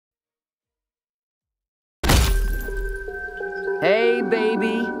Hey,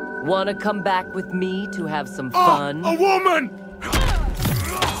 baby. Wanna come back with me to have some fun? A woman!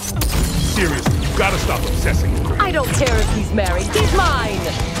 Seriously, you gotta stop obsessing over him. I don't care if he's married. He's mine!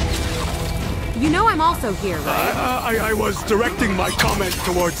 You know I'm also here, right? I was directing my comment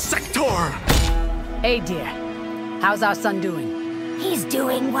towards Sektor. Hey, dear. How's our son doing? He's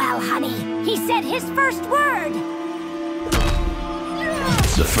doing well, honey. He said his first word.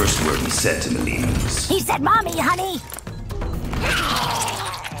 The first word he said to Melina was... He said, Mommy, honey.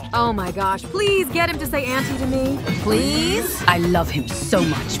 Oh my gosh, please get him to say auntie to me. Please? I love him so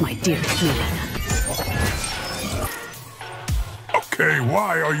much, my dearest Melina. Okay,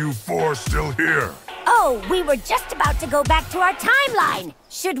 why are you four still here? Oh, we were just about to go back to our timeline.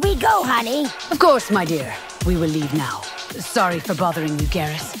 Should we go, honey? Of course, my dear. We will leave now. Sorry for bothering you,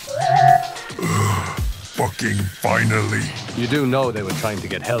 Garrus. Fucking finally. You do know they were trying to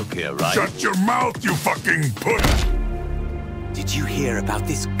get help here, right? Shut your mouth, you fucking put! Did you hear about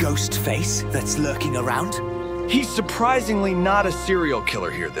this ghost face that's lurking around? He's surprisingly not a serial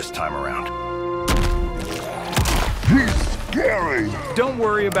killer here this time around. He's scary! Don't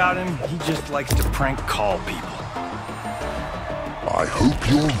worry about him. He just likes to prank call people. I hope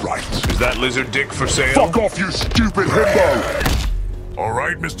you're right. Is that lizard dick for sale? Fuck off, you stupid himbo! All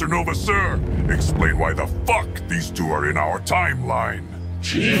right, Mr. Nova, sir. Explain why the fuck these two are in our timeline.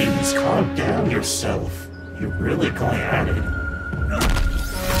 Jeez, calm down yourself. You're really going at it.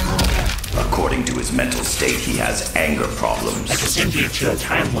 According to his mental state, he has anger problems. I can send you to a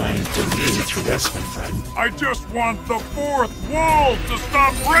timeline to read through this, my friend. I just want the fourth wall to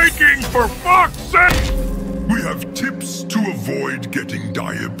stop breaking, for fuck's sake! We have tips to avoid getting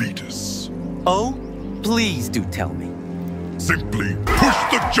diabetes. Oh? Please do tell me. Simply push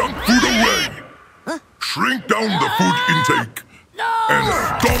the junk food away. Shrink down the food intake. And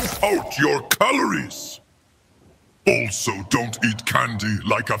dump out your calories. Also, don't eat candy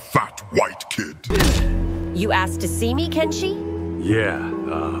like a fat white kid. You asked to see me, Kenshi? Yeah,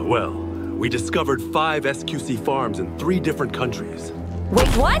 well, we discovered 5 SQC farms in 3 different countries. Wait,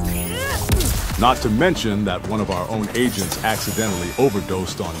 what? Not to mention that one of our own agents accidentally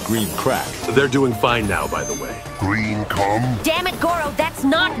overdosed on green crack. They're doing fine now, by the way. Green cum? Damn it, Goro, that's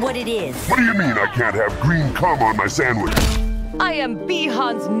not what it is. What do you mean I can't have green cum on my sandwich? I am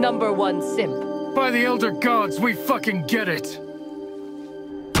Bihan's #1 simp. By the Elder Gods, we fucking get it.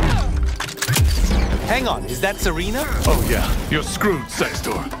 Hang on, is that Serena? Oh yeah, you're screwed,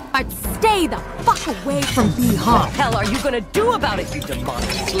 Sektor. I'd stay the fuck away from Bihan. What the hell are you gonna do about it, you demonic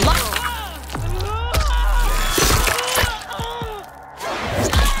slut?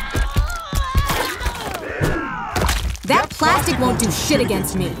 That plastic won't do shit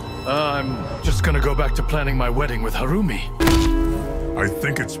against me. I'm just gonna go back to planning my wedding with Harumi. I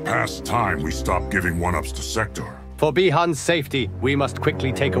think it's past time we stop giving one-ups to Sektor. For Bihan's safety, we must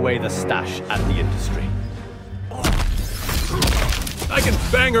quickly take away the stash and the industry. I can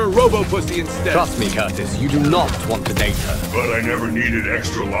bang her robo-pussy instead. Trust me, Curtis, you do not want to date her. But I never needed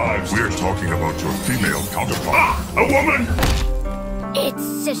extra lives. We're talking about your female counterpart. A woman! It's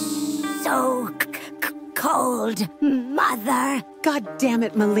so cold, Mother. God damn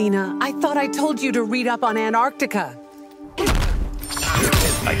it, Melina. I thought I told you to read up on Antarctica.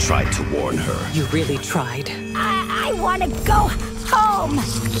 I tried to warn her. You really tried. I want to go home.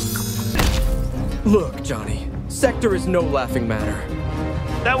 Look, Johnny. Sektor is no laughing matter.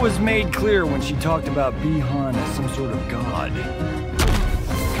 That was made clear when she talked about Bihan as some sort of god.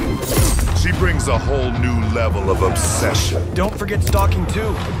 She brings a whole new level of obsession. Don't forget stalking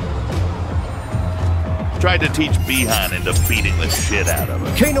too. Tried to teach Bihan into beating the shit out of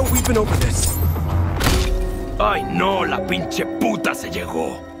her. Kano, we've been over this. Ay no, la pinche puta se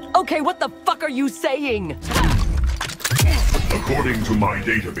llegó. Okay, what the fuck are you saying? According to my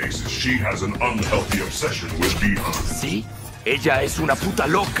databases, she has an unhealthy obsession with Bihan. See? Ella es una puta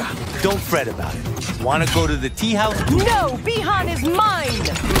loca. Don't fret about it. Wanna go to the tea house? No, Bihan is mine!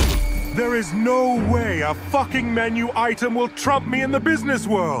 There is no way a fucking menu item will trump me in the business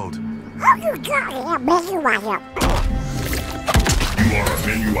world. You are a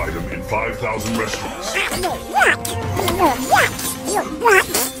menu item in 5,000 restaurants.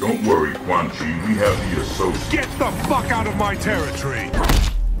 Don't worry, Quan Chi, we have the associate. Get the fuck out of my territory!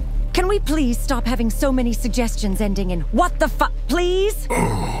 Can we please stop having so many suggestions ending in what the fuck, please?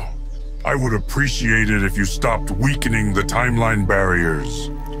 Oh, I would appreciate it if you stopped weakening the timeline barriers.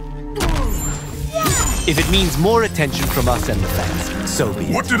 If it means more attention from us and the fans, so be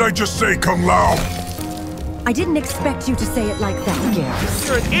it. What did I just say, Kung Lao? I didn't expect you to say it like that, Garrus.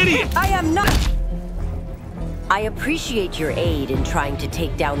 You're an idiot! I am not... I appreciate your aid in trying to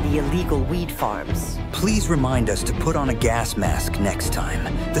take down the illegal weed farms. Please remind us to put on a gas mask next time.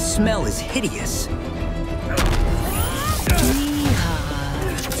 The smell is hideous.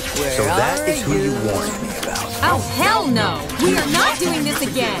 So that is who you warned me about. Oh, hell no! We are not doing this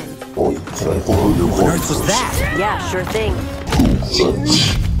again! What on earth was that? Yeah, sure thing.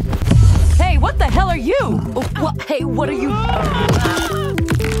 Hey, what the hell are you? Hey, what are you?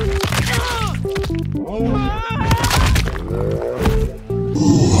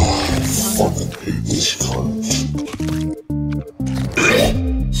 Fucking hate this cunt.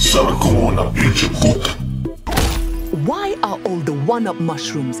 Sarcona pinche. Why are all the one-up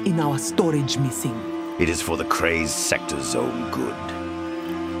mushrooms in our storage missing? It is for the crazed Sektor's own good.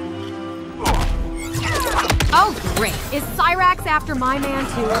 Oh, great. Is Cyrax after my man,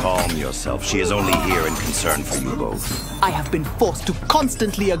 too? Calm yourself. She is only here in concern for you both. I have been forced to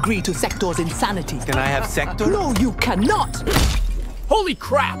constantly agree to Sektor's insanity. Can I have Sektor? No, you cannot! Holy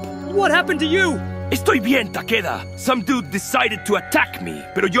crap! What happened to you? Estoy bien, Takeda. Some dude decided to attack me,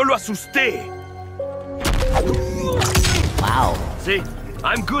 pero yo lo asusté. Wow. See?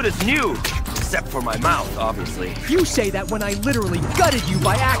 I'm good as new. Except for my mouth, obviously. You say that when I literally gutted you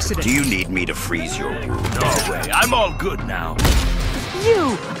by accident. Do you need me to freeze your wound? No way. I'm all good now.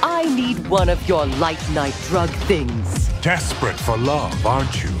 I need one of your light night drug things. Desperate for love,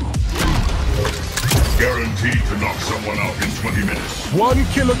 aren't you? Guaranteed to knock someone out in 20 minutes. 1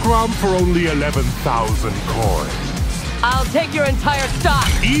 kilogram for only 11,000 coins. I'll take your entire stock.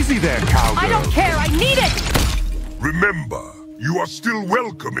 Easy there, cowgirl. I don't care. I need it. Remember, you are still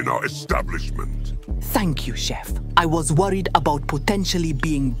welcome in our establishment. Thank you, Chef. I was worried about potentially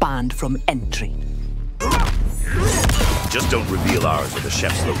being banned from entry. Just don't reveal ours or the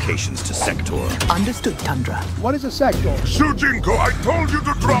chef's locations to Sektor. Understood, Tundra. What is a sector? Sujinko, I told you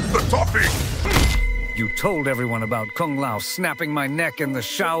to drop the topic! You told everyone about Kung Lao snapping my neck in the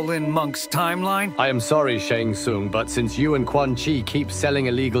Shaolin monk's timeline? I am sorry, Shang Tsung, but since you and Quan Chi keep selling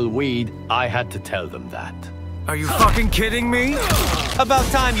illegal weed, I had to tell them that. Are you fucking kidding me? About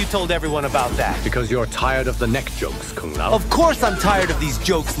time you told everyone about that. Because you're tired of the neck jokes, Kung Lao. Of course I'm tired of these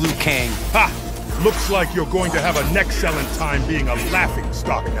jokes, Liu Kang. Ha! Looks like you're going to have a neck-selling time being a laughing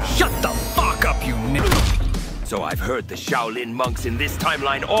stock now. Shut the fuck up, you nigger! So I've heard the Shaolin monks in this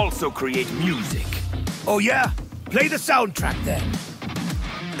timeline also create music. Oh yeah? Play the soundtrack then.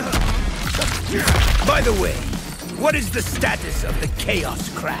 By the way, what is the status of the Chaos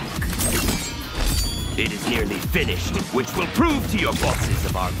crack? It is nearly finished, which will prove to your bosses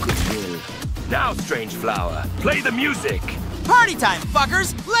of our goodwill. Now, Strange Flower, play the music! Party time,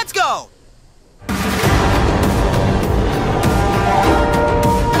 fuckers! Let's go!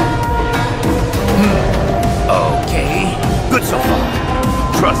 Okay, good so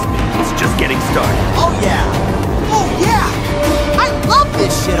far. Trust me, it's just getting started. Oh yeah! Oh yeah! I love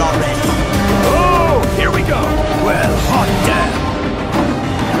this shit already! Oh, here we go! Well, hot damn!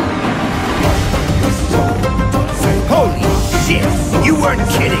 Holy shit! You weren't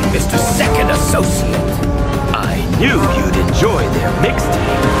kidding, Mr. Second Associate! I knew you'd enjoy their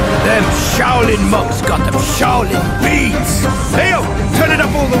mixtape. Them Shaolin monks got them Shaolin beats! Hey yo, turn it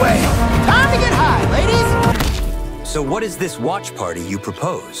up all the way! Time to get high, ladies! So what is this watch party you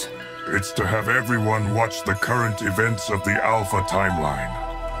propose? It's to have everyone watch the current events of the Alpha timeline.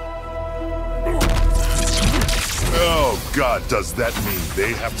 Oh God, does that mean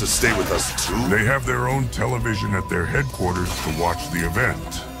they have to stay with us too? They have their own television at their headquarters to watch the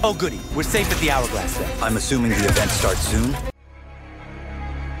event. Oh goody, we're safe at the Hourglass then. I'm assuming the event starts soon?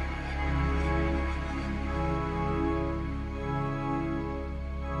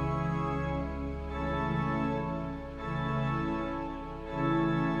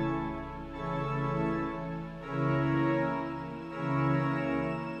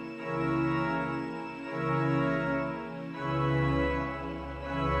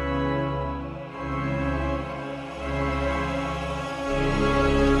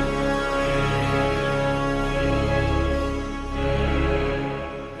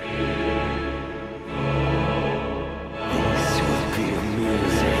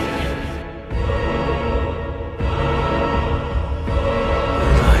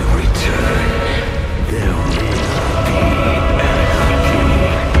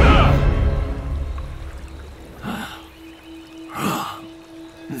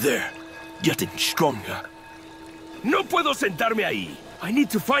 Getting stronger. No puedo sentarme ahí. I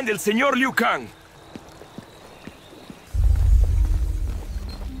need to find el señor Liu Kang.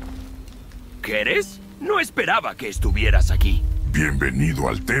 ¿Qué eres? No esperaba que estuvieras aquí. Bienvenido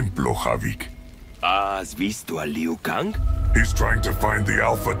al templo, Javik. ¿Has visto a Liu Kang? He's trying to find the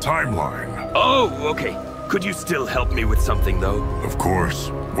Alpha timeline. Oh, okay. Could you still help me with something, though? Of course.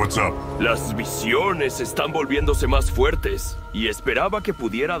 What's up? Las visiones están volviéndose más fuertes, y esperaba que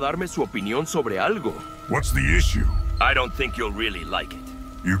pudiera darme su opinión sobre algo. What's the issue? I don't think you'll really like it.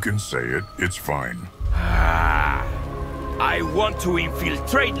 You can say it. It's fine. I want to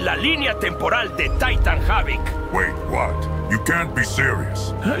infiltrate la línea temporal de Titan Havoc. Wait, what? You can't be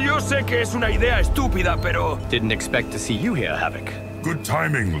serious. Yo sé que es una idea estúpida, pero... Didn't expect to see you here, Havoc. Good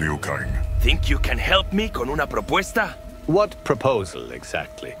timing, Liu Kang. Think you can help me con una propuesta? What proposal,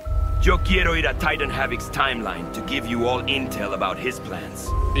 exactly? Yo quiero ir a Titan Havoc's timeline to give you all intel about his plans.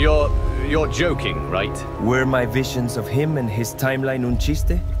 You're joking, right? Were my visions of him and his timeline un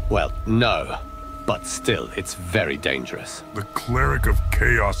chiste? Well, no. But still, it's very dangerous. The Cleric of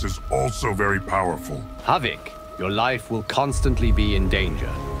Chaos is also very powerful. Havoc, your life will constantly be in danger.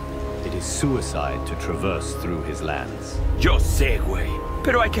 It is suicide to traverse through his lands. Yo sé, güey.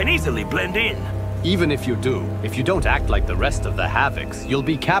 Pero I can easily blend in. Even if you do, if you don't act like the rest of the Havocs, you'll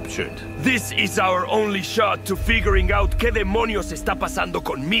be captured. This is our only shot to figuring out qué demonios está pasando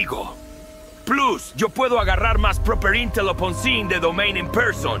conmigo. Plus, yo puedo agarrar más proper intel upon seeing the domain in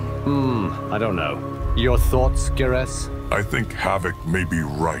person. I don't know. Your thoughts, Gires? I think Havoc may be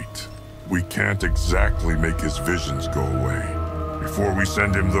right. We can't exactly make his visions go away. Before we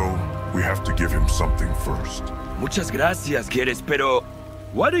send him, though, we have to give him something first. Muchas gracias, Gires, pero...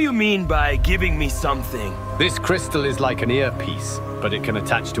 What do you mean by giving me something? This crystal is like an earpiece, but it can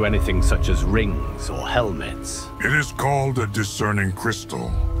attach to anything such as rings or helmets. It is called a discerning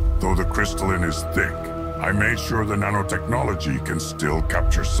crystal. Though the crystalline is thick, I made sure the nanotechnology can still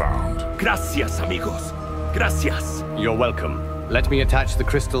capture sound. Gracias, amigos. Gracias. You're welcome. Let me attach the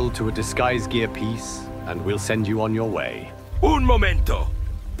crystal to a disguise gear piece, and we'll send you on your way. Un momento.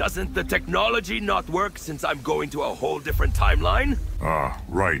 Doesn't the technology not work since I'm going to a whole different timeline? Ah,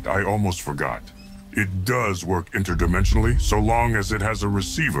 right. I almost forgot. It does work interdimensionally, so long as it has a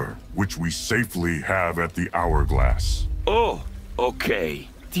receiver, which we safely have at the Hourglass. Oh, okay.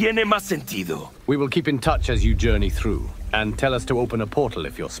 Tiene más sentido. We will keep in touch as you journey through, and tell us to open a portal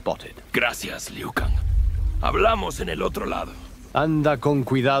if you're spotted. Gracias, Liu Kang. Hablamos en el otro lado. Anda con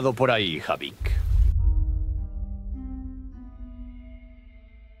cuidado por ahí, Havoc.